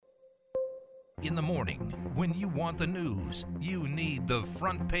In the morning, when you want the news, you need the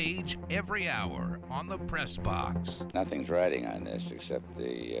front page every hour on the Press Box. Nothing's riding on this except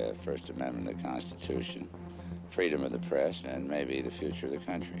the First Amendment of the Constitution, freedom of the press, and maybe the future of the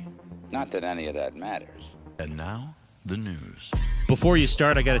country. Not that any of that matters. And now, the news. Before you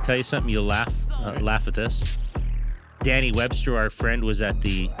start, I got to tell you something. You'll laugh at this. Danny Webster, our friend, was at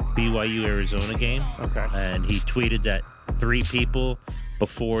the BYU-Arizona game. Okay. And he tweeted that 3 people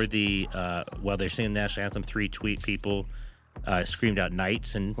before the, while they're singing the national anthem, 3 people screamed out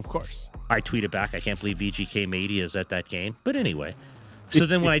Knights. And of course, I tweeted back, I can't believe VGK Media is at that game. But anyway. So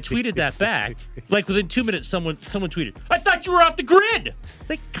then when I tweeted that back, like within 2 minutes, someone tweeted, I thought you were off the grid. It's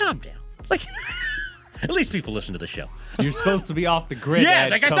like, calm down. It's like, at least people listen to the show. You're supposed to be off the grid. Yeah,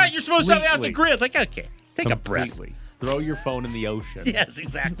 like I thought you're supposed to be off the grid. Like, okay, take a breath. Throw your phone in the ocean. Yes,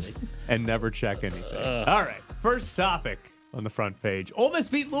 exactly. And never check anything. All right, first topic on the front page. Ole Miss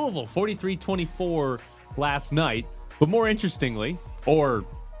beat Louisville 43-24 last night. But more interestingly, or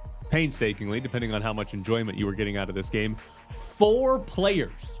painstakingly, depending on how much enjoyment you were getting out of this game, 4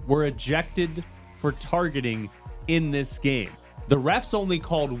 players were ejected for targeting in this game. The refs only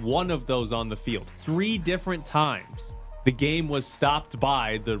called 1 of those on the field. 3 different times the game was stopped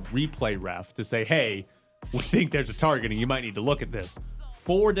by the replay ref to say, hey, we think there's a targeting. You might need to look at this.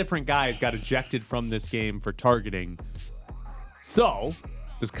 4 different guys got ejected from this game for targeting. So,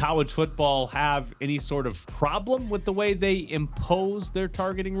 does college football have any sort of problem with the way they impose their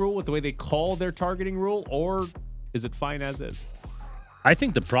targeting rule, with the way they call their targeting rule, or is it fine as is? I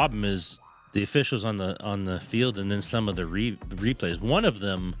think the problem is the officials on the field and then some of the replays. One of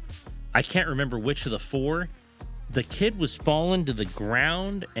them, I can't remember which of the 4. The kid was falling to the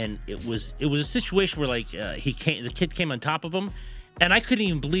ground, and it was a situation where the kid came on top of him, and I couldn't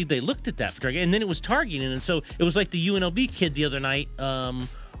even believe they looked at that for targeting. And then it was targeting, and so it was like the UNLV kid the other night,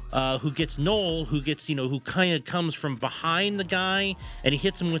 who gets who kind of comes from behind the guy, and he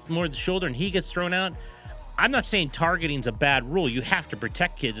hits him with more of the shoulder, and he gets thrown out. I'm not saying targeting's a bad rule. You have to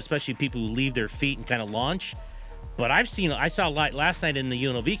protect kids, especially people who leave their feet and kind of launch. But I saw last night in the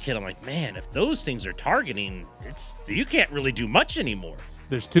UNLV kid. I'm like, man, if those things are targeting, you can't really do much anymore.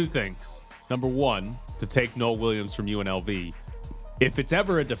 There's 2 things. Number 1, to take Noel Williams from UNLV, if it's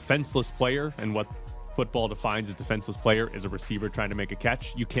ever a defenseless player, and what football defines as defenseless player is a receiver trying to make a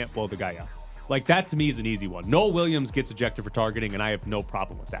catch, you can't blow the guy up. Like, that to me is an easy one. Noel Williams gets ejected for targeting, and I have no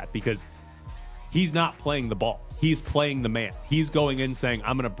problem with that because he's not playing the ball. He's playing the man. He's going in saying,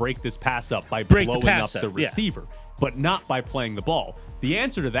 I'm going to break this pass up by blowing up the receiver, but not by playing the ball. The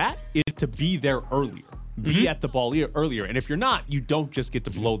answer to that is to be there earlier. Be at the ball earlier. And if you're not, you don't just get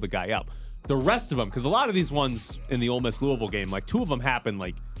to blow the guy up. The rest of them, because a lot of these ones in the Ole Miss Louisville game, like 2 of them happen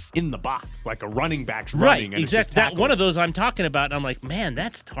like in the box, like a running back's running. Right, exactly. That one of those I'm talking about, and I'm like, man,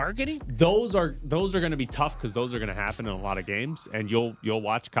 that's targeting? Those are going to be tough because those are going to happen in a lot of games, and you'll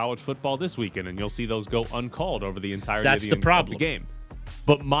watch college football this weekend, and you'll see those go uncalled over the entirety of the game.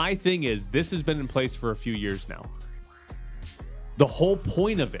 But my thing is, this has been in place for a few years now. The whole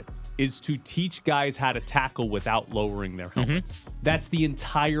point of it is to teach guys how to tackle without lowering their helmets. That's the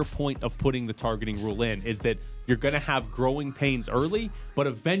entire point of putting the targeting rule in, is that you're going to have growing pains early, but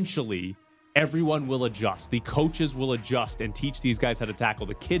eventually everyone will adjust. The coaches will adjust and teach these guys how to tackle.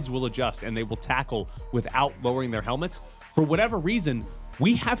 The kids will adjust, and they will tackle without lowering their helmets. For whatever reason,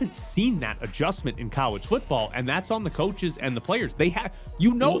 we haven't seen that adjustment in college football, and that's on the coaches and the players. They have,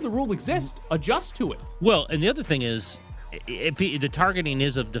 the rule exists. Adjust to it. Well, and the other thing is, the targeting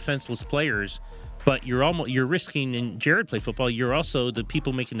is of defenseless players, but you're risking. In Jared play football, you're also the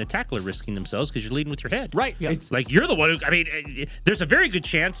people making the tackle are risking themselves because you're leading with your head. Right. Yeah. It's like you're the one who. There's a very good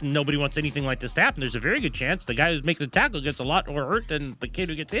chance, and nobody wants anything like this to happen. There's a very good chance the guy who's making the tackle gets a lot more hurt than the kid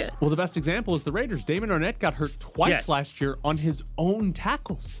who gets hit. Well, the best example is the Raiders. Damon Arnett got hurt twice last year on his own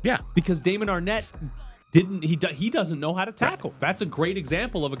tackles. Yeah, because Damon Arnett he doesn't know how to tackle. Right. That's a great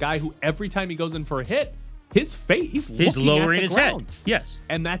example of a guy who every time he goes in for a hit, he's lowering his head. Yes.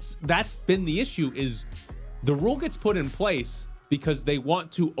 And that's been the issue, is the rule gets put in place because they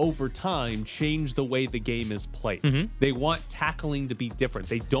want to, over time, change the way the game is played. They want tackling to be different.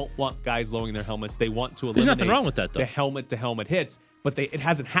 They don't want guys lowering their helmets. They want to eliminate There's nothing wrong with that, though. The helmet-to-helmet hits, but it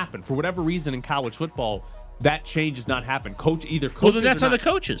hasn't happened. For whatever reason in college football, that change has not happened. Well, then that's on the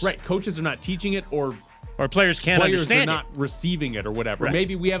coaches. Right. Coaches are not teaching it, or players can't understand it. Players are not receiving it or whatever. Right.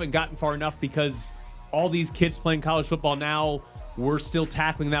 Maybe we haven't gotten far enough because all these kids playing college football now, we're still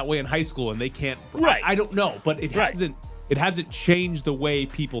tackling that way in high school, and they can't. Right. I don't know, but it hasn't changed the way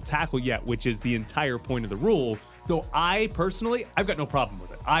people tackle yet, which is the entire point of the rule. So I personally, I've got no problem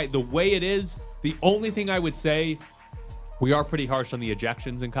with it. The way it is, the only thing I would say, we are pretty harsh on the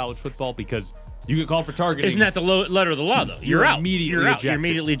ejections in college football because You get called for targeting. Isn't that the letter of the law, though? You're out. Immediately You're out. ejected. You're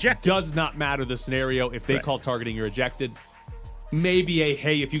immediately ejected. Does not matter the scenario. If they call targeting, you're ejected. Maybe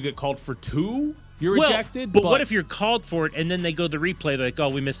if you get called for 2, you're ejected. But what if you're called for it and then they go to the replay? They're like, oh,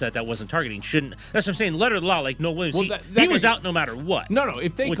 we missed that. That wasn't targeting. Shouldn't. That's what I'm saying. Letter of the law. Like, no, Williams. He was out no matter what. No.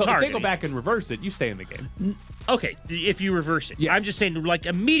 If they go targeting. back and reverse it, you stay in the game. Okay, if you reverse it. Yes. I'm just saying, like,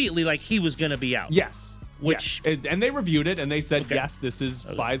 immediately, like, he was going to be out. Yes. Which. Yes. And they reviewed it and they said, yes, this is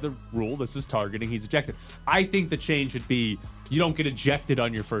by the rule. This is targeting. He's ejected. I think the change should be you don't get ejected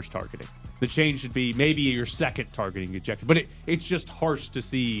on your first targeting. The change should be maybe your second targeting ejected. But it's just harsh to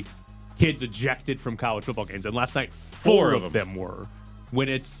see kids ejected from college football games. And last night, 4 of them were. When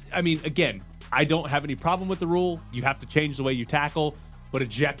again, I don't have any problem with the rule. You have to change the way you tackle. But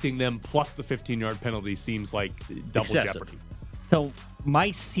ejecting them plus the 15-yard penalty seems like double jeopardy. So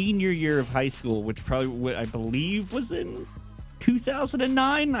my senior year of high school, which probably I believe was in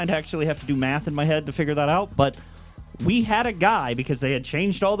 2009, I'd actually have to do math in my head to figure that out. But we had a guy, because they had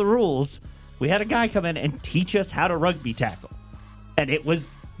changed all the rules, we had a guy come in and teach us how to rugby tackle. And it was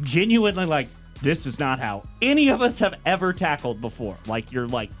genuinely like, this is not how any of us have ever tackled before. Like, you're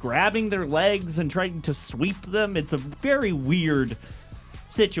like grabbing their legs and trying to sweep them. It's a very weird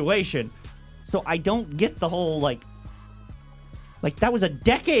situation. So I don't get the whole like that was a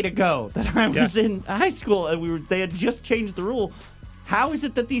decade ago that I was in high school and they had just changed the rule. How is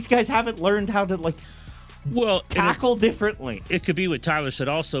it that these guys haven't learned how to tackle differently? It could be what Tyler said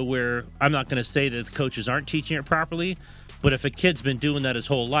also, where I'm not going to say that the coaches aren't teaching it properly, but if a kid's been doing that his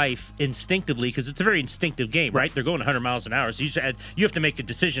whole life instinctively, because it's a very instinctive game, right? They're going 100 miles an hour, so you have to make a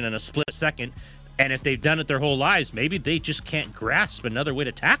decision in a split second. And if they've done it their whole lives, maybe they just can't grasp another way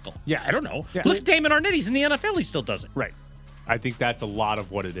to tackle. Yeah, I don't know. Yeah. Look at Damon Arnett. He's in the NFL. He still does it. Right. I think that's a lot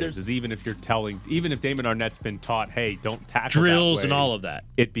of what it is even if Damon Arnett's been taught, hey, don't tackle drills that way, and all of that,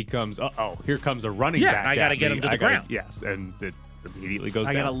 it becomes, here comes a running back. I got to get him to the ground. Yes, and it immediately goes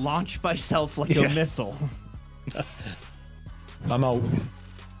down. I got to launch myself like a missile. I'm out.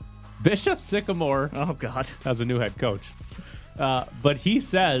 Bishop Sycamore has a new head coach. But he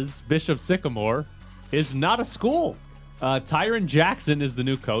says Bishop Sycamore is not a school. Tyron Jackson is the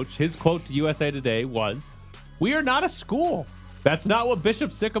new coach. His quote to USA Today was, "We are not a school. That's not what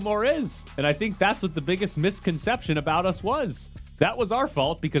Bishop Sycamore is." And I think that's what the biggest misconception about us was. That was our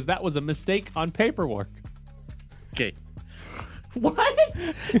fault because that was a mistake on paperwork. Okay. What?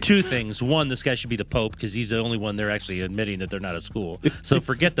 2 things. 1, this guy should be the Pope because he's the only one they're actually admitting that they're not a school. So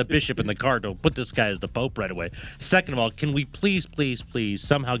forget the bishop and the cardinal. Put this guy as the Pope right away. Second of all, can we please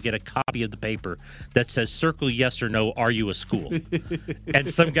somehow get a copy of the paper that says circle yes or no, are you a school? And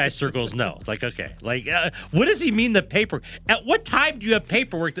some guy circles no. It's like, okay. What does he mean the paper? At what time do you have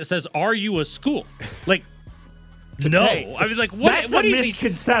paperwork that says, are you a school? No, hey, I mean, what? That's what a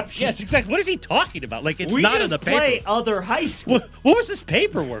misconception. Yes, exactly. What is he talking about? It's we not in the paper. Play other high school. What was this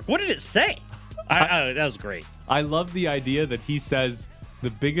paperwork? What did it say? That was great. I love the idea that he says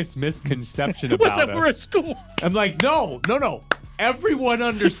the biggest misconception about us. We're a school. I'm like, no. Everyone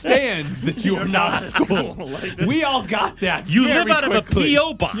understands that you are not a school. We all got that. You live out quickly. of a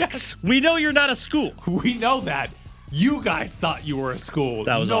P.O. box. Yes. We know you're not a school. We know that. You guys thought you were a school.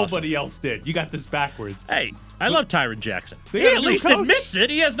 That was Nobody else did. You got this backwards. Hey, I love Tyron Jackson. He at least admits it.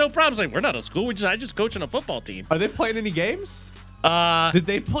 He has no problem saying, we're not a school. I just coach on a football team. Are they playing any games? Did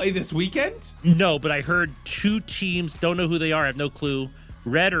they play this weekend? No, but I heard 2 teams, don't know who they are, I have no clue.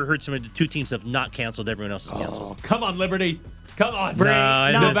 Read or heard some of the 2 teams have not canceled. Everyone else has canceled. Come on, Liberty. Come on,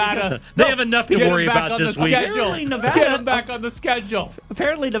 Nevada. They have enough to worry about this week. Get them back on the schedule.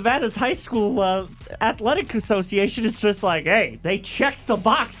 Apparently, Nevada's high school athletic association is just like, hey, they checked the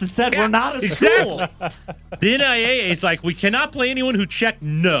box and said we're not a school. The NIAA is like, we cannot play anyone who checked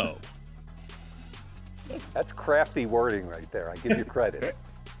no. That's crafty wording right there. I give you credit.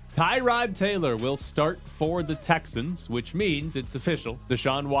 Tyrod Taylor will start for the Texans, which means it's official.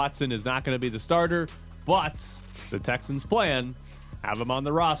 Deshaun Watson is not going to be the starter, but the Texans' plan, have him on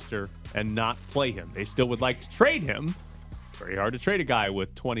the roster and not play him. They still would like to trade him. Very hard to trade a guy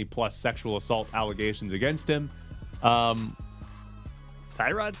with 20-plus sexual assault allegations against him. Tyrod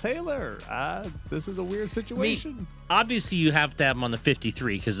Taylor, this is a weird situation. Obviously, you have to have him on the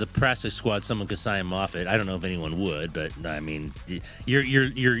 53 because the practice squad, someone could sign him off it. I don't know if anyone would, but I mean,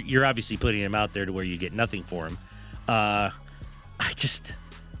 you're obviously putting him out there to where you get nothing for him.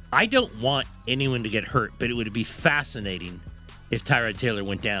 I don't want anyone to get hurt, but it would be fascinating if Tyrod Taylor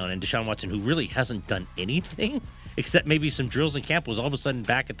went down and Deshaun Watson, who really hasn't done anything except maybe some drills in camp, was all of a sudden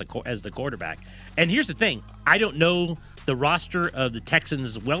back as the quarterback. And here's the thing. I don't know the roster of the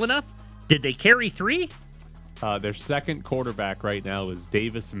Texans well enough. Did they carry 3? Their second quarterback right now is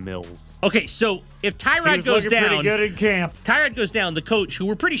Davis Mills. Okay, so if He Tyrod was goes looking pretty down, good in camp. Tyrod goes down, the coach, who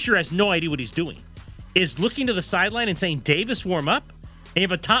we're pretty sure has no idea what he's doing, is looking to the sideline and saying, Davis, warm up? And you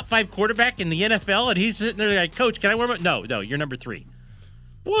have a top 5 quarterback in the NFL, and he's sitting there like, Coach, can I warm up? No, you're number 3.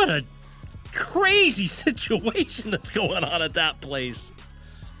 What a crazy situation that's going on at that place.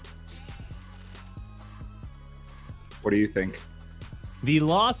 What do you think? The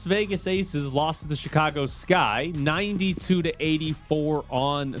Las Vegas Aces lost to the Chicago Sky 92-84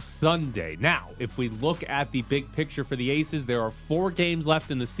 on Sunday. Now, if we look at the big picture for the Aces, there are 4 games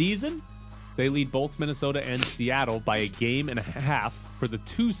left in the season. They lead both Minnesota and Seattle by a game and a half for the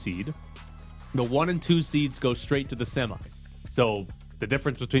 2 seed. The 1 and 2 seeds go straight to the semis. So the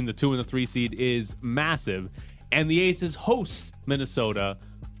difference between the 2 and the 3 seed is massive. And the Aces host Minnesota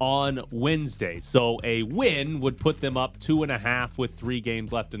on Wednesday. So a win would put them up 2.5 with 3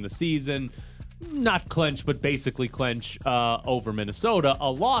 games left in the season. Not clinch, but basically clinch over Minnesota. A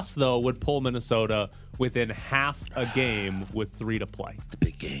loss, though, would pull Minnesota within half a game with 3 to play. The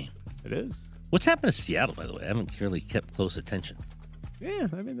big game. It is. What's happened to Seattle, by the way? I haven't really kept close attention. Yeah,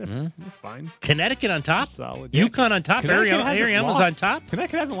 I mean, they're fine. Connecticcut on top. Solid. UConn on top. Arizona's on top.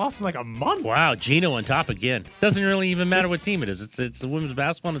 Connecticut hasn't lost in like a month. Wow, Gino on top again. Doesn't really even matter what team it is. It's the women's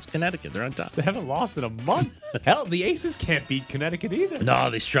basketball and it's Connecticut. They're on top. They haven't lost in a month. Hell, the Aces can't beat Connecticut either. No,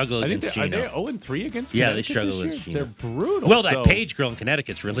 they struggle I think against are Gino. they 0-3 against Connecticut? Yeah, they struggle this year? against Gino. They're brutal. Well, that so, Page girl in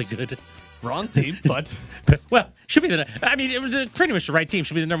Connecticut's really good. wrong team, but Well, she'll be it was pretty much the right team.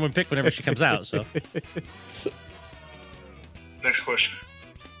 She'll be the number 1 pick whenever she comes out. So Next question.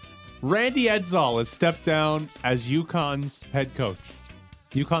 Randy Edsall has stepped down as UConn's head coach.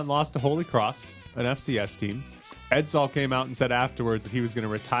 UConn lost to Holy Cross, an FCS team. Edsall came out and said afterwards that he was going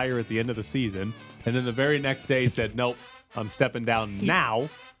to retire at the end of the season, and then the very next day said, "Nope, I'm stepping down now."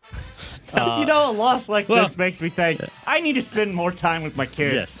 A loss like this makes me think I need to spend more time with my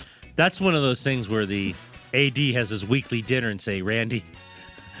kids. yes, that's one of those things where the AD has his weekly dinner and say, Randy,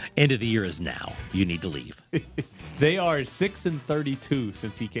 end of the year is now. You need to leave. They are 6-32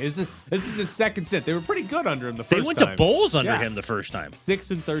 since he came. This is his second stint. They were pretty good under him the first time. They went to bowls under Yeah. him the first time.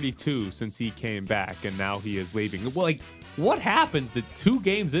 6-32 since he came back, and now he is leaving. Well, like, what happens that 2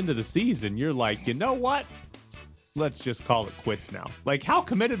 games into the season, you're like, you know what? Let's just call it quits now. Like, how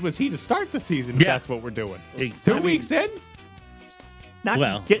committed was he to start the season if Yeah. that's what we're doing? Hey, 2 weeks in?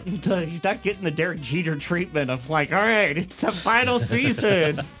 He's not getting the Derek Jeter treatment of like, all right, it's the final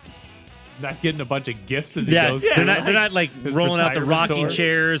season. Not getting a bunch of gifts as he goes they're through. not like his rolling out the retirement rocking tour.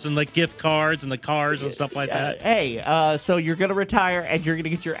 chairs and like gift cards and the cars and stuff like that. Hey, so you're gonna retire and you're gonna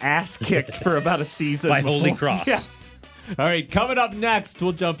get your ass kicked for about a season By Holy before- Cross. Yeah. All right, coming up next,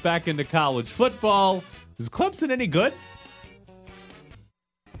 we'll jump back into college football. Is Clemson any good?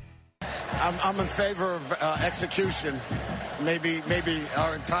 I'm in favor of execution. Maybe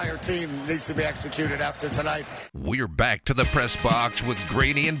our entire team needs to be executed after tonight. We're back to the press box with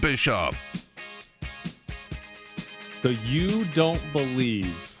Grady and Bischoff. So you don't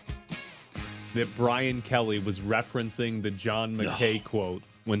believe that Brian Kelly was referencing the John McKay quote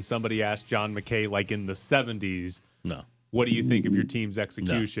when somebody asked John McKay, like in the 70s, No. what do you think of your team's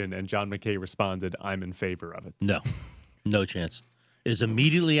execution? And John McKay responded, I'm in favor of it. No chance. It was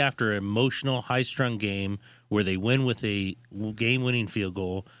immediately after an emotional, high-strung game where they win with a game-winning field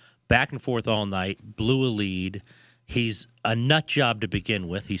goal, back and forth all night, blew a lead. He's a nut job to begin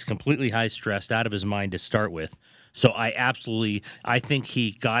with. He's completely high-stressed, out of his mind to start with. So I think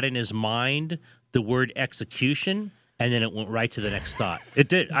he got in his mind the word execution, and then it went right to the next thought. It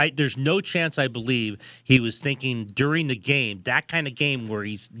did. There's no chance I believe he was thinking during the game, that kind of game where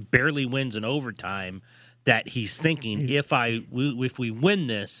he barely wins in overtime, that he's thinking, if we win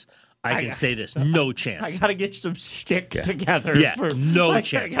this, I can say this. No chance. I gotta get some shtick together. Yeah, no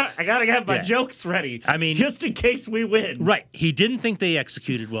chance. I gotta have my jokes ready. I mean, just in case we win. Right. He didn't think they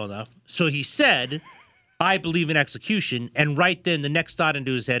executed well enough, so he said, I believe in execution, and right then the next thought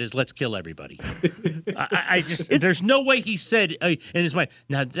into his head is, let's kill everybody. There's no way he said in his mind.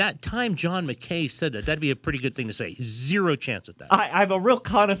 Now, that time John McKay said that'd be a pretty good thing to say. Zero chance at that. I'm a real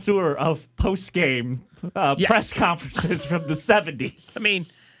connoisseur of post-game press conferences from the 70s. I mean,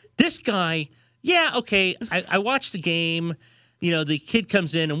 this guy, I watched the game. The kid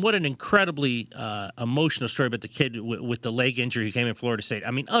comes in, and what an incredibly emotional story about the kid with the leg injury who came in Florida State.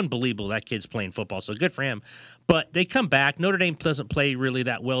 I mean, unbelievable that kid's playing football, so good for him. But they come back. Notre Dame doesn't play really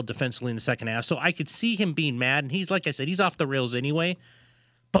that well defensively in the second half, so I could see him being mad. And he's, like I said, he's off the rails anyway.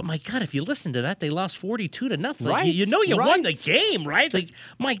 But my God, if you listen to that, they lost 42-0. Right, You won the game, right? Like,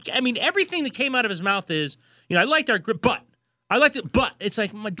 everything that came out of his mouth is, I liked our grip, but I liked it, but it's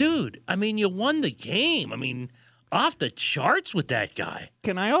like, my dude, I mean, you won the game. I mean, off the charts with that guy.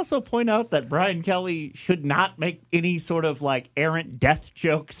 Can I also point out that Brian Kelly should not make any sort of like errant death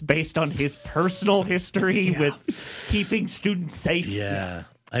jokes based on his personal history with keeping students safe? Yeah.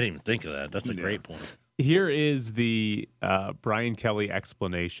 I didn't even think of that. That's a great point. Here is the Brian Kelly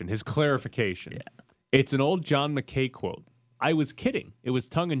explanation, his clarification. Yeah. It's an old John McKay quote. I was kidding. It was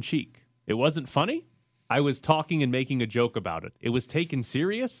tongue-in-cheek. It wasn't funny. I was talking and making a joke about it. It was taken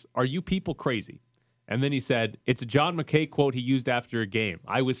serious. Are you people crazy? And then he said, it's a John McKay quote he used after a game.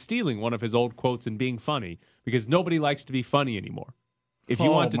 I was stealing one of his old quotes and being funny because nobody likes to be funny anymore. If you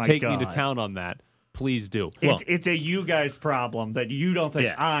want to take me to town on that, please do. It's a you guys problem that you don't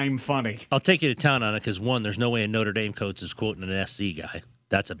think I'm funny. I'll take you to town on it because, one, there's no way a Notre Dame coach is quoting an SC guy.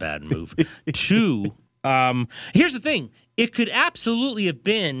 That's a bad move. Two, here's the thing. It could absolutely have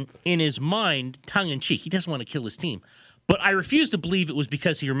been in his mind tongue-in-cheek. He doesn't want to kill his team. But I refuse to believe it was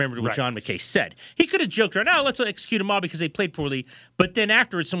because he remembered what John McKay said. He could have joked around, let's execute them all because they played poorly. But then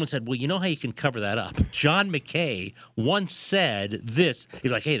afterwards, someone said, well, you know how you can cover that up? John McKay once said this.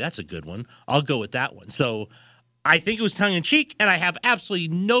 You're like, hey, that's a good one. I'll go with that one. So I think it was tongue-in-cheek, and I have absolutely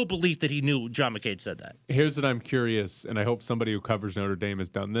no belief that he knew John McKay had said that. Here's what I'm curious, and I hope somebody who covers Notre Dame has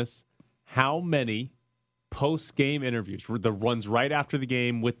done this. How many post-game interviews, the ones right after the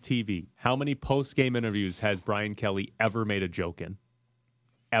game with TV, how many post-game interviews has Brian Kelly ever made a joke in?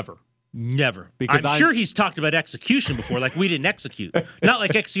 Ever. Never. Because I'm sure he's talked about execution before, like we didn't execute. Not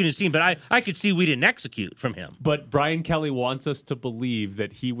like executing a scene, but I could see we didn't execute from him. But Brian Kelly wants us to believe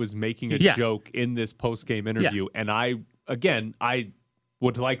that he was making a joke in this post-game interview. And I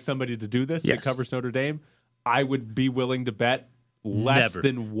would like somebody to do this that covers Notre Dame. I would be willing to bet less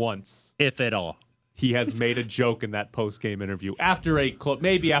than once. If at all. He has made a joke in that post-game interview after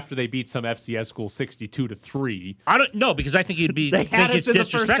maybe after they beat some FCS school 62-3. I don't know because I think he'd think it's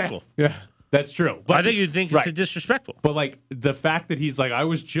disrespectful. Yeah, that's true. But I think you'd think it's disrespectful. But like the fact that he's like, I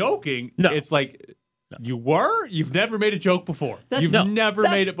was joking. No. It's like you were. You've never made a joke before. You've never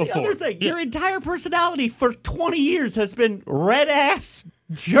made it before. That's the other thing. Your entire personality for 20 years has been red ass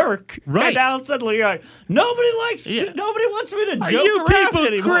jerk. Right. And now suddenly you're like, nobody wants me to joke around anymore. Are you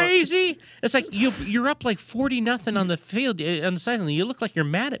people crazy? It's like you're up like 40-0 on the field on the sideline. You look like you're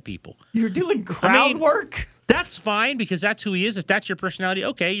mad at people. You're doing crowd work. That's fine because that's who he is. If that's your personality,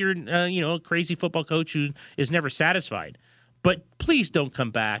 okay, you're a crazy football coach who is never satisfied. But please don't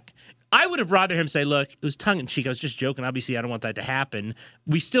come back. I would have rather him say, look, it was tongue-in-cheek. I was just joking. Obviously, I don't want that to happen.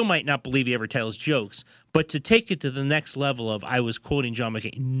 We still might not believe he ever tells jokes. But to take it to the next level of I was quoting John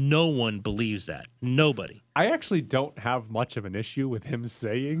McKay, no one believes that. Nobody. I actually don't have much of an issue with him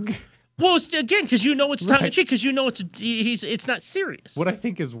saying... Well, again, because you know it's tongue-in-cheek, because you know it's not serious. What I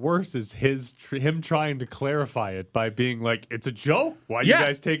think is worse is him trying to clarify it by being like, it's a joke. Why are you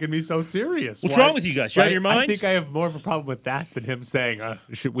guys taking me so serious? What's wrong with you guys? You out of your mind? I think I have more of a problem with that than him saying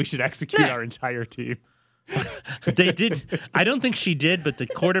we should execute our entire team. They did. I don't think she did, but the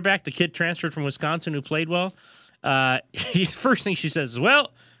quarterback, the kid transferred from Wisconsin who played well, first thing she says is,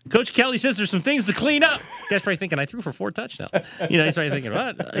 well, Coach Kelly says there's some things to clean up. Guy's probably thinking, I threw for 4 touchdowns. He's probably thinking,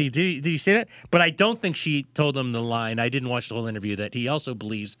 what? Did he say that? But I don't think she told him the line. I didn't watch the whole interview that he also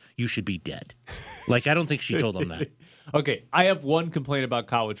believes you should be dead. Like, I don't think she told him that. Okay, I have one complaint about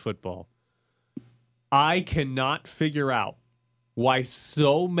college football. I cannot figure out why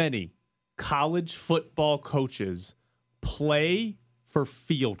so many college football coaches play for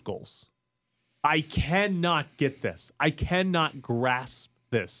field goals. I cannot get this. I cannot grasp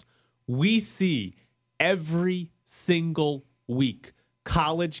this. We see every single week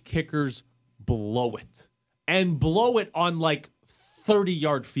college kickers blow it and blow it on like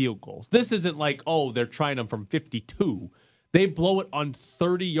 30-yard field goals. This isn't like, they're trying them from 52. They blow it on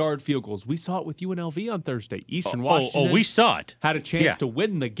 30-yard field goals. We saw it with UNLV on Thursday. Eastern Washington. We saw it. Had a chance to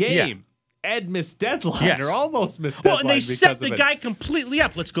win the game. Yeah. Ed missed deadline or almost missed deadline. Well, and they set the guy completely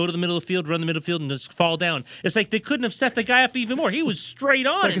up. Let's go to the middle of the field, run the middle of the field, and just fall down. It's like they couldn't have set the guy up even more. He was straight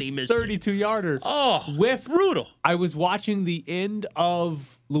on, like and he missed 32-yarder. Oh, brutal. I was watching the end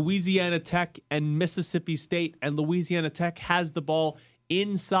of Louisiana Tech and Mississippi State, and Louisiana Tech has the ball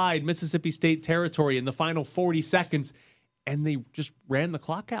inside Mississippi State territory in the final 40 seconds, and they just ran the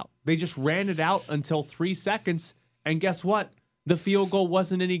clock out. They just ran it out until 3 seconds, and guess what? The field goal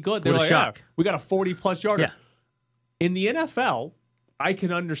wasn't any good. They're like, we got a 40-plus yarder. Yeah. In the NFL, I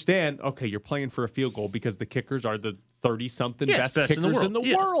can understand, okay, you're playing for a field goal because the kickers are the 30-something best kickers in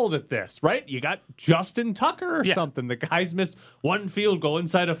the world at this, right? You got Justin Tucker or something. The guy's missed one field goal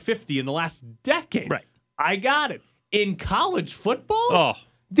inside of 50 in the last decade. Right. I got it. In college football,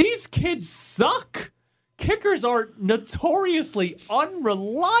 these kids suck. kickers are notoriously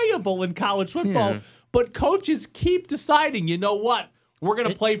unreliable in college football, but coaches keep deciding, you know what? We're going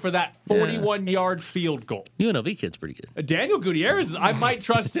to play for that 41-yard field goal. UNLV kid's pretty good. Daniel Gutierrez, I might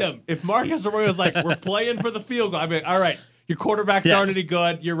trust him. If Marcus Arroyo's like, we're playing for the field goal, I mean, all right, your quarterbacks aren't any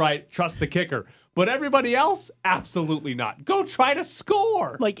good. You're right. Trust the kicker. But everybody else, absolutely not. Go try to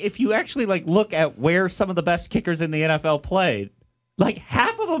score. Like, if you actually look at where some of the best kickers in the NFL played,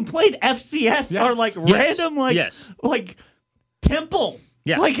 half of them played FCS or random like Temple.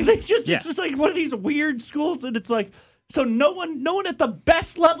 Yeah. It's just like one of these weird schools, and it's like, so no one at the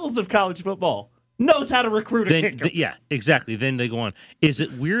best levels of college football knows how to recruit a kicker. Yeah, exactly. Then they go on. Is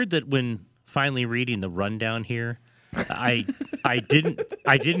it weird that when finally reading the rundown here, I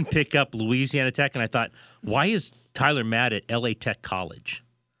didn't pick up Louisiana Tech, and I thought, why is Tyler mad at LA Tech College?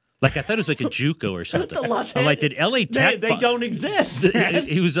 I thought it was like a JUCO or something. I'm like, did LA Tech? They don't exist.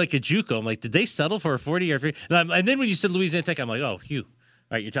 He was like a JUCO. I'm like, did they settle for a 40-yard free? And then when you said Louisiana Tech, I'm like, oh, all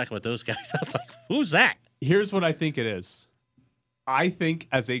right, you're talking about those guys. I was like, who's that? Here's what I think it is. I think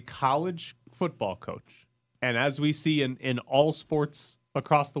as a college football coach, and as we see in all sports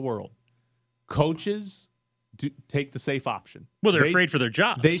across the world, coaches take the safe option. Well, they're afraid for their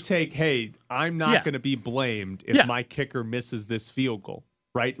jobs. They take, hey, I'm not going to be blamed if my kicker misses this field goal.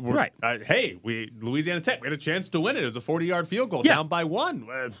 Right? Louisiana Tech, we had a chance to win it. It was a 40-yard field goal down by 1.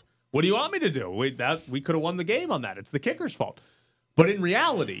 What do you want me to do? We could have won the game on that. It's the kicker's fault. But in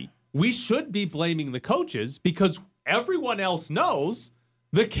reality, we should be blaming the coaches because everyone else knows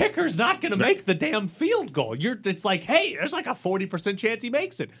the kicker's not going to make the damn field goal. It's like, hey, there's like a 40% chance he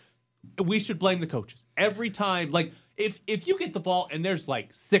makes it. We should blame the coaches every time. If you get the ball and there's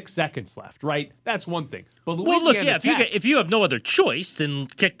 6 seconds left, right? That's one thing. But Louisiana Tech, if you have no other choice, then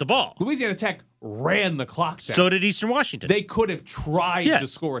kick the ball. Louisiana Tech ran the clock down. So did Eastern Washington. They could have tried to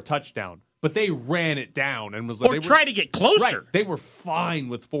score a touchdown, but they ran it down and try to get closer. Right, they were fine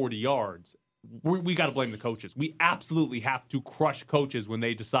with 40 yards. We got to blame the coaches. We absolutely have to crush coaches when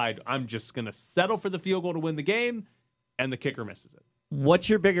they decide I'm just going to settle for the field goal to win the game, and the kicker misses it. What's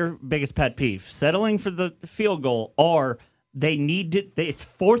your biggest pet peeve? Settling for the field goal, or they need to? It's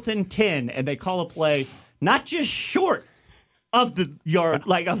 4th and 10, and they call a play not just short of the yard,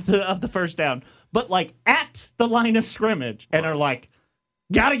 of the first down, but at the line of scrimmage, and are like,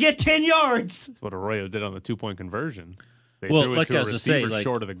 gotta get 10 yards. That's what Arroyo did on the 2-point conversion. They well, threw it like to I a was to say, receiver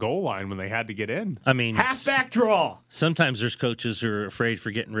short of the goal line when they had to get in. I mean, halfback draw. Sometimes there's coaches who are afraid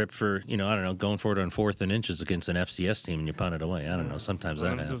for getting ripped for, I don't know, going for it on 4th and inches against an FCS team and you punt it away. I don't know. Sometimes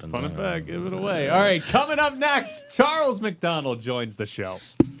that happens. Punt it back, give it away. All right, coming up next, Charles McDonald joins the show.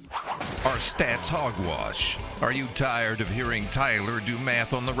 Our stats hogwash. Are you tired of hearing Tyler do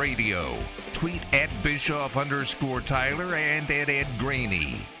math on the radio? Tweet at Bischoff_Tyler and at Ed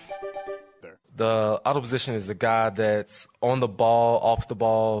Graney. The auto position is the guy that's on the ball, off the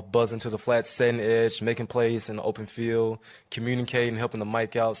ball, buzzing to the flat, setting the edge, making plays in the open field, communicating, helping the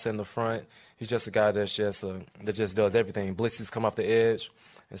mic out, setting the front. He's just a guy that just does everything. Blitzes come off the edge,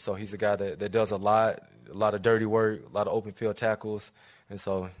 and so he's a guy that does a lot of dirty work, a lot of open field tackles, and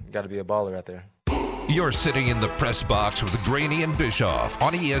so you got to be a baller out there. You're sitting in the press box with Graney and Bischoff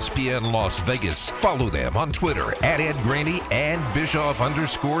on ESPN Las Vegas. Follow them on Twitter at Ed Graney and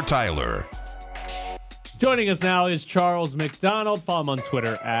Bischoff_Tyler. Joining us now is Charles McDonald. Follow him on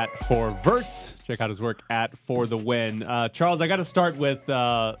Twitter at 4Verts. Check out his work at For the Win. Charles, I got to start with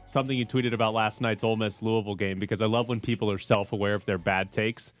something you tweeted about last night's Ole Miss Louisville game because I love when people are self-aware of their bad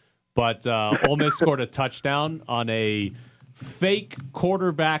takes. But Ole Miss scored a touchdown on a fake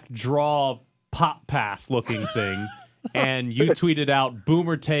quarterback draw pop pass looking thing. And you tweeted out,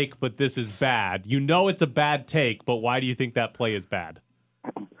 boomer take, but this is bad. You know it's a bad take, but why do you think that play is bad?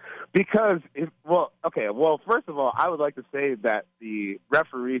 Because, first of all, I would like to say that the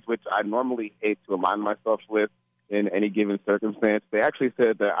referees, which I normally hate to align myself with in any given circumstance, they actually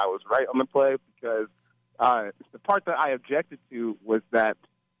said that I was right on the play because the part that I objected to was that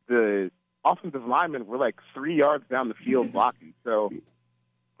the offensive linemen were 3 yards down the field blocking. So,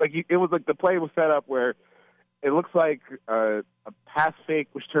 it was the play was set up where it looks like a pass fake,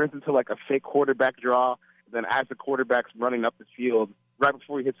 which turns into a fake quarterback draw. And then as the quarterback's running up the field, right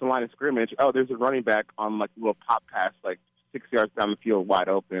before he hits the line of scrimmage, there's a running back on a little pop pass 6 yards down the field wide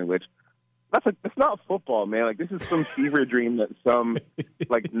open, which that's not football, man. This is some fever dream that some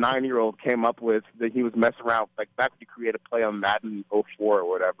 9-year-old came up with that he was messing around back when you create a play on Madden 04 or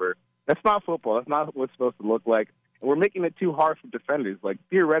whatever. That's not football. That's not what it's supposed to look like. And we're making it too hard for defenders.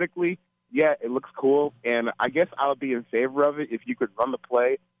 Theoretically, yeah, it looks cool, and I guess I would be in favor of it if you could run the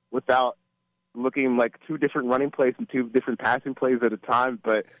play without looking 2 different running plays and 2 different passing plays at a time.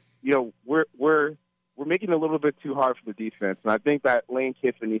 But we're we're making it a little bit too hard for the defense, and I think that Lane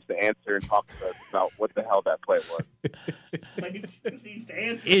Kiffin needs to answer and talk to us about what the hell that play was.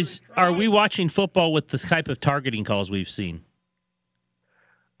 Are we watching football with the type of targeting calls we've seen?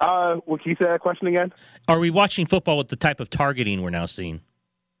 Well, can you say that question again? Are we watching football with the type of targeting we're now seeing?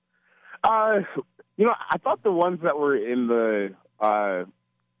 I thought the ones that were in the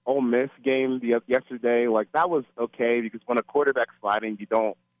Ole Miss game yesterday, like, that was okay, because when a quarterback's sliding, you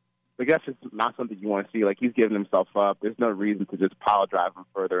don't, like, that's just not something you want to see. Like, he's giving himself up. There's no reason to just pile drive him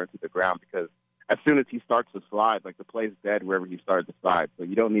further into the ground, because as soon as he starts to slide, like, the play's dead wherever he started to slide. So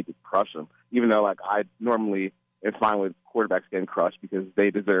you don't need to crush him, even though, like, I normally am fine with quarterbacks getting crushed because they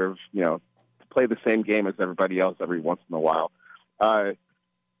deserve, to play the same game as everybody else every once in a while. But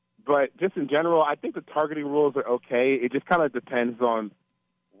just in general, I think the targeting rules are okay. It just kind of depends on,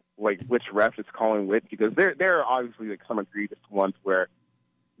 like, which ref is calling which, because there are obviously, like, some egregious ones where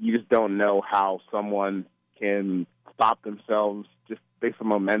you just don't know how someone can stop themselves just based on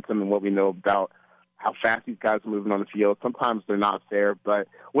momentum and what we know about how fast these guys are moving on the field. Sometimes they're not fair, but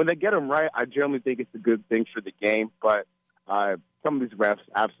when they get them right, I generally think it's a good thing for the game. But some of these refs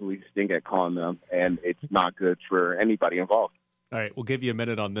absolutely stink at calling them, and it's not good for anybody involved. All right, we'll give you a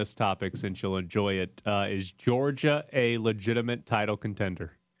minute on this topic since you'll enjoy it. Is Georgia a legitimate title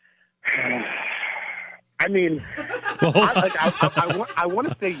contender? I mean, I want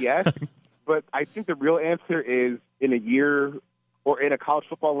to say yes, but I think the real answer is in a year or in a college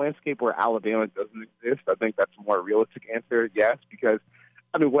football landscape where Alabama doesn't exist. I think that's a more realistic answer, yes, because,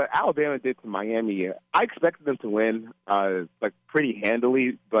 I mean, what Alabama did to Miami, I expected them to win, like, pretty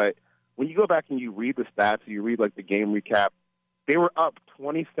handily, but when you go back and you read the stats, you read, like, the game recap, they were up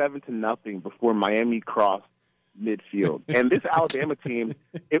 27-0 before Miami crossed midfield. And this Alabama team,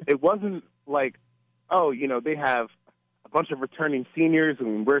 it wasn't like, oh, they have a bunch of returning seniors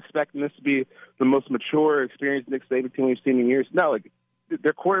and we're expecting this to be the most mature, experienced Nick Saban team we've seen in years. No, like,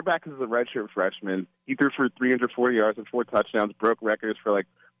 their quarterback is a redshirt freshman. He threw for 340 yards and 4 touchdowns, broke records for, like,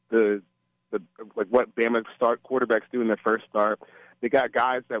 what Bama quarterbacks do in their first start. They got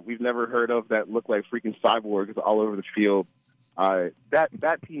guys that we've never heard of that look like freaking cyborgs all over the field.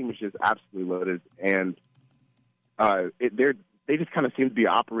 That team is just absolutely loaded, and they just kind of seem to be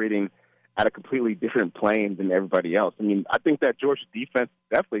operating at a completely different plane than everybody else. I mean, I think that Georgia defense is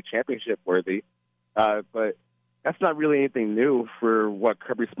definitely championship worthy, but that's not really anything new for what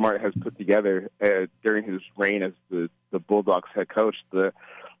Kirby Smart has put together during his reign as the Bulldogs head coach. The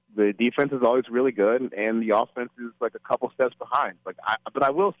defense is always really good, and the offense is like a couple steps behind. But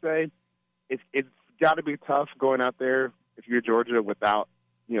I will say, it's got to be tough going out there if you're Georgia without,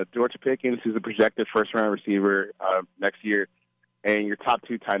 Georgia Pickens, who's a projected first-round receiver next year, and your top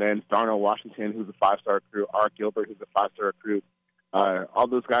 2 tight ends, Darnell Washington, who's a 5-star recruit, Art Gilbert, who's a 5-star recruit. All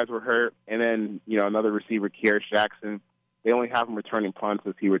those guys were hurt. And then, another receiver, Kearis Jackson, they only have him returning punts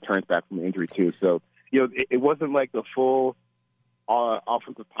as he returns back from injury, too. So, it wasn't like the full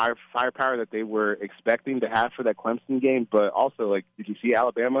offensive firepower that they were expecting to have for that Clemson game. But also, like, did you see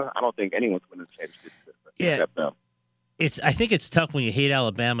Alabama? I don't think anyone's winning the championship except them. I think it's tough when you hate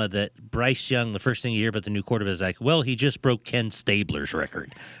Alabama that Bryce Young, the first thing you hear about the new quarterback is like, well, he just broke Ken Stabler's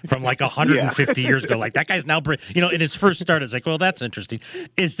record from like 150 years ago. Like, that guy's now, in his first start, it's like, well, that's interesting.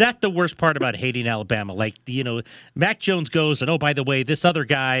 Is that the worst part about hating Alabama? Like, Mac Jones goes, and oh, by the way, this other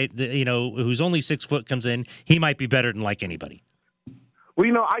guy, who's only 6 foot comes in, he might be better than like anybody.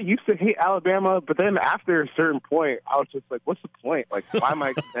 Well, I used to hate Alabama, but then after a certain point, I was just like, what's the point? Like, why am I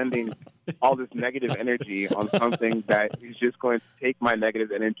expending all this negative energy on something that is just going to take my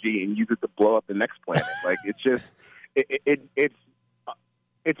negative energy and use it to blow up the next planet? Like, it's just,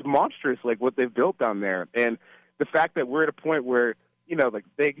 it's monstrous, like, what they've built down there. And the fact that we're at a point where, like,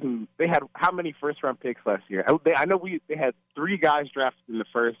 they had how many first-round picks last year? I know they had 3 guys drafted in the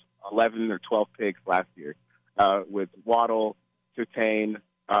first 11 or 12 picks last year with Waddle, Surtain,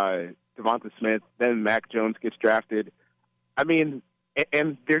 Devonta Smith, then Mac Jones gets drafted. I mean,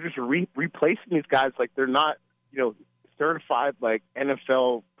 and they're just replacing these guys like they're not, certified like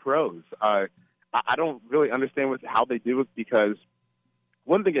NFL pros. I don't really understand how they do it, because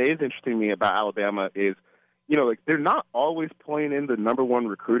one thing that is interesting to me about Alabama is, like, they're not always pulling in the number 1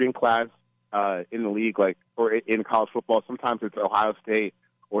 recruiting class in the league, like, or in college football. Sometimes it's Ohio State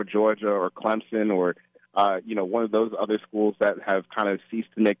or Georgia or Clemson or one of those other schools that have kind of ceased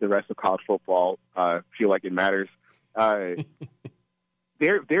to make the rest of college football feel like it matters.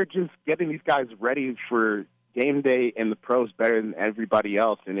 They're just getting these guys ready for game day in the pros better than everybody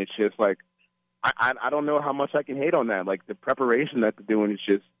else, and it's just like I don't know how much I can hate on that. Like, the preparation that they're doing is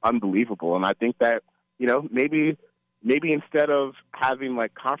just unbelievable, and I think that maybe maybe instead of having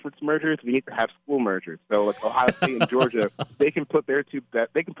like conference mergers, we need to have school mergers. So like Ohio State and Georgia, they can put their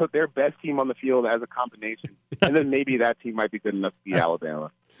best team on the field as a combination, and then maybe that team might be good enough to beat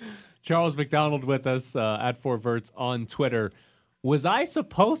Alabama. Charles McDonald with us at 4Verts on Twitter. Was I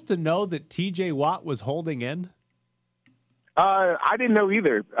supposed to know that TJ Watt was holding in? I didn't know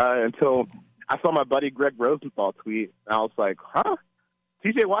either until I saw my buddy Greg Rosenthal tweet, and I was like, huh?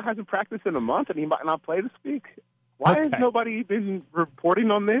 TJ Watt hasn't practiced in a month, and he might not play this week? Why has nobody been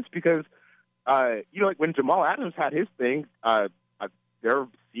reporting on this? Because, like when Jamal Adams had his thing, there were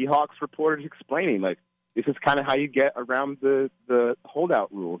Seahawks reporters explaining, like, this is kind of how you get around the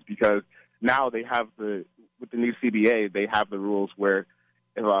holdout rules, because now they have with the new CBA, they have the rules where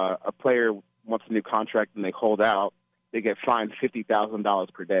if a player wants a new contract and they hold out, they get fined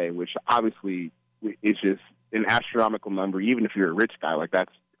 $50,000 per day, which obviously is just an astronomical number. Even if you're a rich guy, like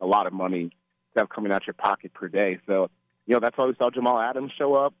that's a lot of money to have coming out your pocket per day. So, that's why we saw Jamal Adams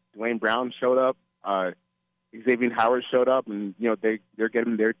show up, Dwayne Brown showed up, Xavier Howard showed up, and they're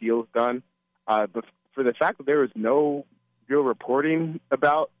getting their deals done. But for the fact that there was no real reporting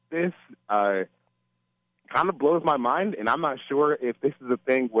about this, kind of blows my mind, and I'm not sure if this is a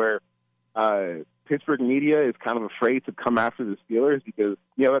thing where Pittsburgh media is kind of afraid to come after the Steelers, because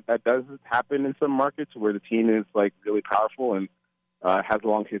that does happen in some markets where the team is like really powerful and has a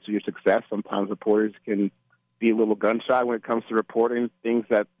long history of success. Sometimes reporters can be a little gun shy when it comes to reporting things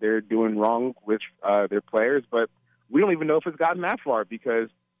that they're doing wrong with their players. But we don't even know if it's gotten that far, because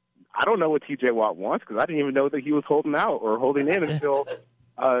I don't know what TJ Watt wants, because I didn't even know that he was holding out or holding in until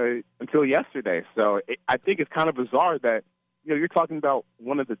yesterday. So I think it's kind of bizarre that you're talking about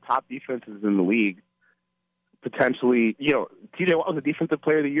one of the top defenses in the league, potentially, TJ Watt was a defensive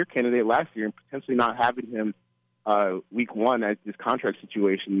player of the year candidate last year, and potentially not having him week one as this contract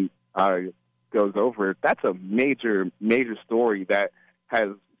situation goes over. That's a major, major story that has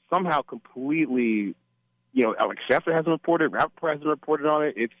somehow completely, Alex Schefter hasn't reported, Rappaport hasn't reported on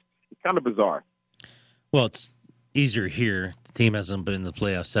it. It's kind of bizarre. Well, it's easier here. The team hasn't been in the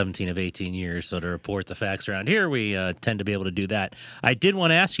playoffs 17 of 18 years, so to report the facts around here, we tend to be able to do that. I did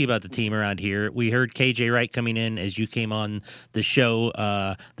want to ask you about the team around here. We heard KJ Wright coming in as you came on the show.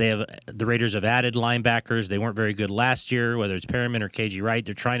 The Raiders have added linebackers. They weren't very good last year, whether it's Perriman or KJ Wright.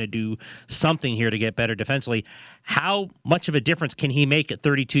 They're trying to do something here to get better defensively. How much of a difference can he make at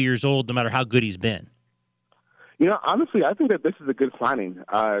 32 years old, no matter how good he's been? Honestly, I think that this is a good signing,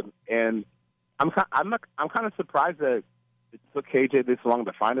 and I'm kind of surprised that it took KJ this long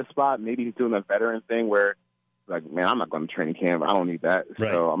to find a spot. Maybe he's doing a veteran thing where, like, man, I'm not going to training camp. I don't need that.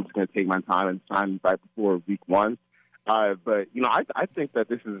 Right. So I'm just going to take my time and sign right before week one. But I think that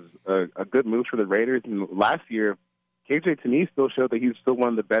this is a good move for the Raiders. And last year, KJ to me still showed that he's still one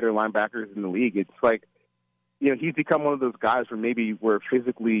of the better linebackers in the league. It's like, he's become one of those guys where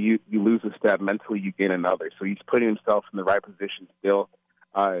physically you lose a step, mentally you gain another. So he's putting himself in the right position still.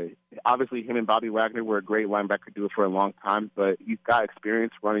 Obviously, him and Bobby Wagner were a great linebacker duo for a long time, but he's got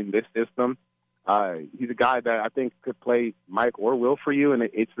experience running this system. He's a guy that I think could play Mike or Will for you, and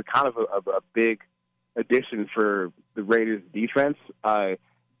it's the kind of a big addition for the Raiders' defense.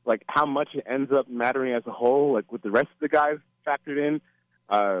 Like how much it ends up mattering as a whole, like with the rest of the guys factored in,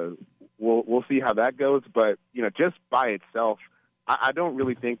 we'll see how that goes. But just by itself, I don't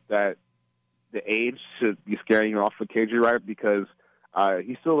really think that the age should be scaring you off of KJ Wright, because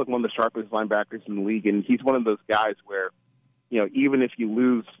he's still like one of the sharpest linebackers in the league, and he's one of those guys where, even if you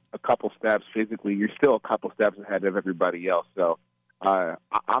lose a couple steps physically, you're still a couple steps ahead of everybody else. So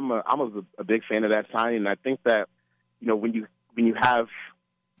I'm a big fan of that signing, and I think that when you have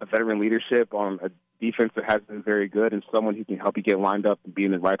a veteran leadership on a defense that has been very good and someone who can help you get lined up and be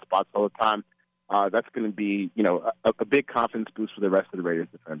in the right spots all the time, that's going to be a big confidence boost for the rest of the Raiders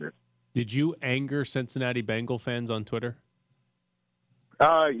defenders. Did you anger Cincinnati Bengal fans on Twitter?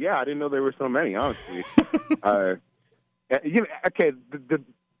 Yeah, I didn't know there were so many, honestly. Okay,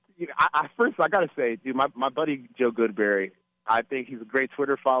 first I got to say, dude, my buddy Joe Goodberry, I think he's a great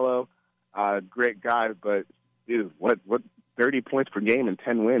Twitter follow, great guy, but dude, what 30 points per game and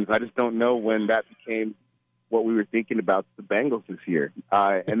 10 wins? I just don't know when that became what we were thinking about the Bengals this year.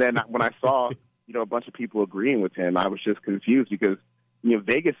 And then when I saw, a bunch of people agreeing with him, I was just confused because,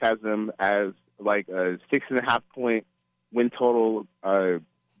 Vegas has them as like a 6.5 point win total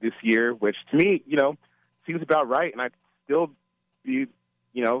this year, which to me, seems about right. And I'd still be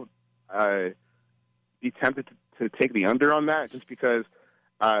tempted to take the under on that, just because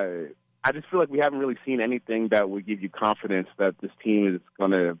I just feel like we haven't really seen anything that would give you confidence that this team is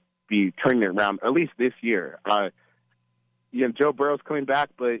going to be turning it around, at least this year. Joe Burrow's coming back,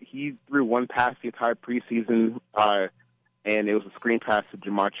 but he threw one pass the entire preseason, and it was a screen pass to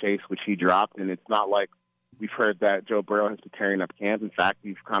Jamar Chase, which he dropped. And it's not like we've heard that Joe Burrow has been tearing up camp. In fact,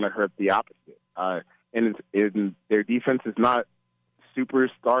 we've kind of heard the opposite. And their defense is not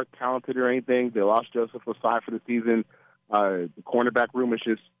superstar talented or anything. They lost Joseph Ossai for the season. The cornerback room is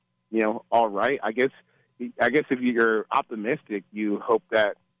just, all right. I guess if you're optimistic, you hope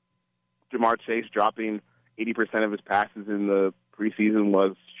that Jamar Chase dropping 80% of his passes in the preseason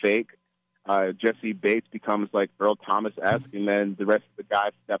was fake. Jesse Bates becomes like Earl Thomas-esque, and then the rest of the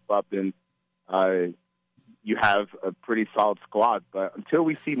guys step up, and you have a pretty solid squad. But until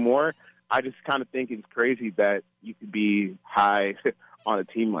we see more, I just kind of think it's crazy that you could be high on a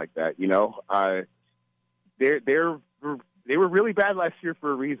team like that. They were really bad last year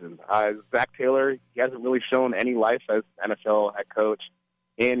for a reason. Zach Taylor, he hasn't really shown any life as NFL head coach.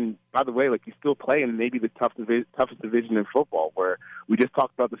 And by the way, you still play in maybe the toughest division in football, where we just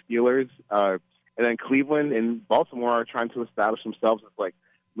talked about the Steelers, and then Cleveland and Baltimore are trying to establish themselves as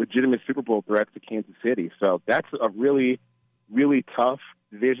legitimate Super Bowl threats to Kansas City. So that's a really, really tough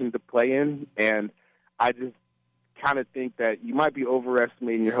division to play in, and I just kind of think that you might be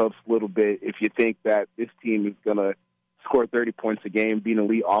overestimating your hopes a little bit if you think that this team is going to score 30 points a game, be an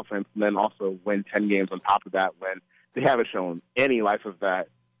elite offense, and then also win 10 games on top of that when they haven't shown any life of that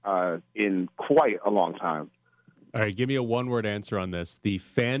in quite a long time. All right, give me a one-word answer on this. The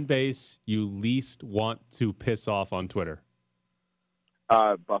fan base you least want to piss off on Twitter.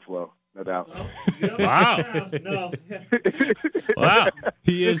 Buffalo, no doubt. Wow. No. Wow.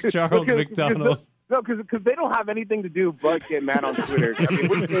 He is Charles McDonald. No, because they don't have anything to do but get mad on Twitter. I mean,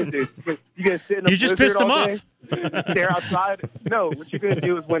 what are you going to do? You going to sit in a You just blizzard pissed them all day, off. stare outside? No, what you're going to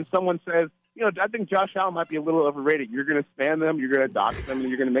do is when someone says, I think Josh Allen might be a little overrated, you're going to spam them, you're going to dox them, and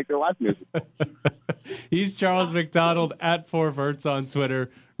you're going to make their life miserable. He's Charles McDonald at 4Verts on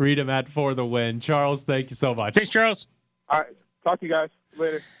Twitter. Read him at For the Win. Charles, thank you so much. Thanks, Charles. All right. Talk to you guys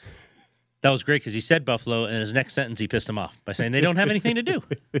later. That was great because he said Buffalo, and his next sentence he pissed him off by saying they don't have anything to do.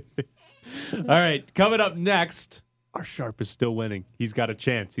 All right, coming up next, our Sharp is still winning. He's got a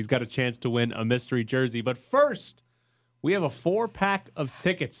chance. He's got a chance to win a mystery jersey. But first, we have a 4-pack of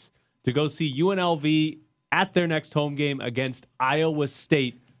tickets to go see UNLV at their next home game against Iowa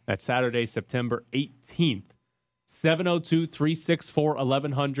State. That's Saturday, September 18th.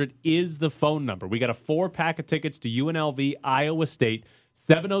 702-364-1100 is the phone number. We got a 4-pack of tickets to UNLV, Iowa State.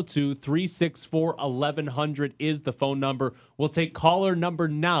 702-364-1100 is the phone number. We'll take caller number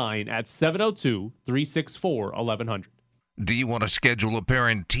 9 at 702-364-1100. Do you want to schedule a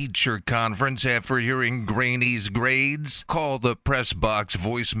parent-teacher conference after hearing Graney's grades? Call the Press Box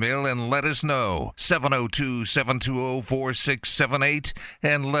voicemail and let us know. 702-720-4678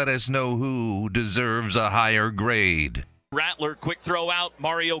 and let us know who deserves a higher grade. Rattler, quick throw out.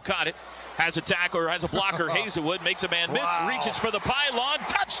 Mario caught it. Has a tackle or has a blocker. Hazelwood makes a man miss. Wow. Reaches for the pylon.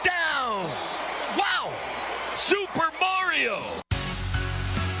 Touchdown! Wow! Super Mario!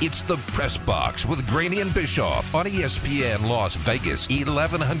 It's the Press Box with Graney and Bischoff on ESPN Las Vegas,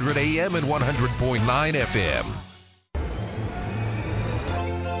 1100 AM and 100.9 FM.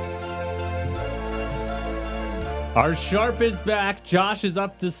 Our Sharp is back. Josh is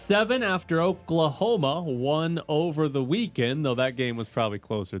up to 7 after Oklahoma won over the weekend, though that game was probably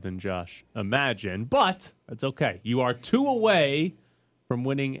closer than Josh imagined. But that's okay. You are 2 away from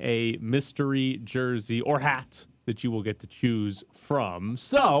winning a mystery jersey or hat that you will get to choose from.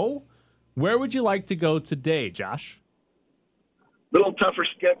 So, where would you like to go today, Josh? Little tougher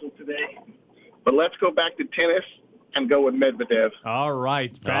schedule today, but let's go back to tennis and go with Medvedev. All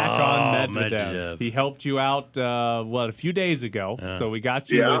right, back on Medvedev. He helped you out, a few days ago. So we got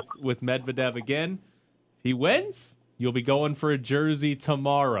you with Medvedev again. If he wins, you'll be going for a jersey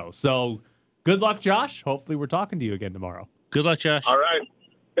tomorrow. So good luck, Josh. Hopefully we're talking to you again tomorrow. Good luck, Josh. All right.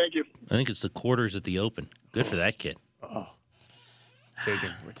 Thank you. I think it's the quarters at the Open. Good for that kid. Oh,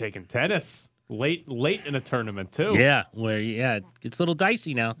 we're taking tennis late in a tournament too. Yeah, it's a little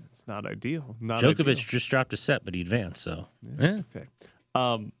dicey now. It's not ideal. Djokovic just dropped a set, but he advanced. So Okay.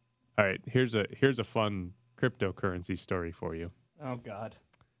 All right. Here's a fun cryptocurrency story for you. Oh God.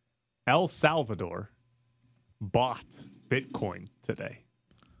 El Salvador bought Bitcoin today.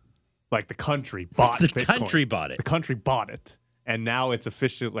 Like the country bought the Bitcoin. country bought it. The country bought it. And now it's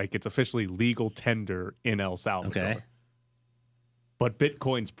officially legal tender in El Salvador. Okay. But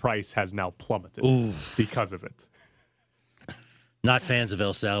Bitcoin's price has now plummeted because of it. Not fans of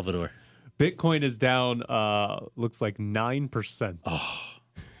El Salvador. Bitcoin is down, looks like 9%. Oh,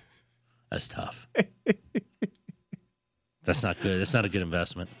 that's tough. That's not good. That's not a good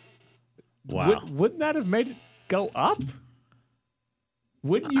investment. Wow. Wouldn't that have made it go up?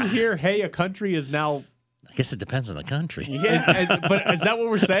 wouldn't you hear, hey, a country is now... I guess it depends on the country. But is that what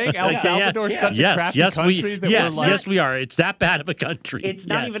we're saying? El Salvador is such a crappy country that we're like... Yes, we are. It's that bad of a country. It's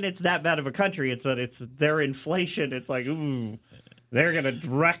not even it's that bad of a country. It's that it's their inflation. It's like, ooh, they're going to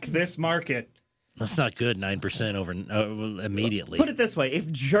wreck this market. That's not good, 9% over immediately. Put it this way.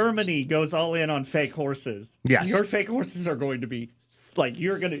 If Germany goes all in on fake horses, your fake horses are going to be, like,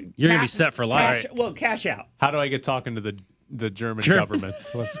 you're going to be set for life. Cash out. How do I get talking to the German government?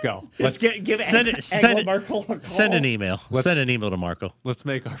 Let's go. Let's give Angela Merkel a call. Send an email. Send an email to Marco. Let's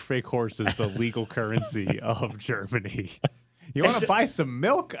make our fake horses the legal currency of Germany. You want to buy some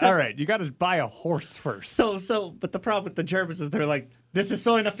milk? All right, you got to buy a horse first. But the problem with the Germans is they're like, this is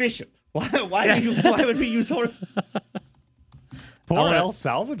so inefficient. Why would we use horses? Poor El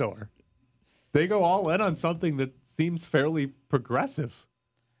Salvador. They go all in on something that seems fairly progressive,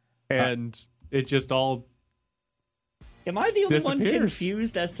 and it just all. Am I the only one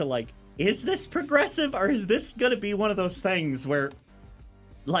confused as to, like, is this progressive or is this going to be one of those things where,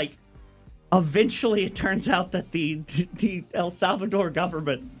 like, eventually it turns out that the El Salvador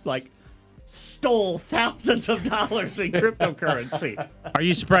government, like, stole thousands of dollars in cryptocurrency? Are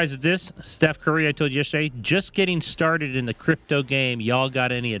you surprised at this? Steph Curry, I told you yesterday, just getting started in the crypto game. Y'all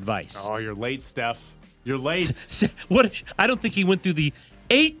got any advice? Oh, you're late, Steph. You're late. I don't think he went through the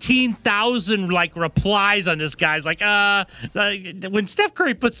 18,000 replies on this guy's like, when Steph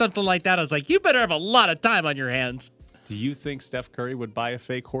Curry put something like that, I was like, you better have a lot of time on your hands. Do you think Steph Curry would buy a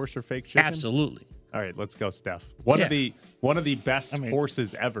fake horse or fake chicken? Absolutely. All right, let's go, Steph. One of the best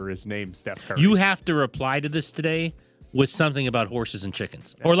horses ever is named Steph Curry. You have to reply to this today with something about horses and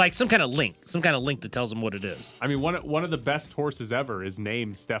chickens, or like some kind of link that tells them what it is. I mean, one of the best horses ever is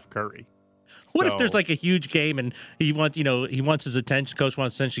named Steph Curry. What if there's like a huge game and he wants his attention? Coach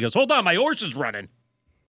wants attention. He goes, "Hold on, my horse is running."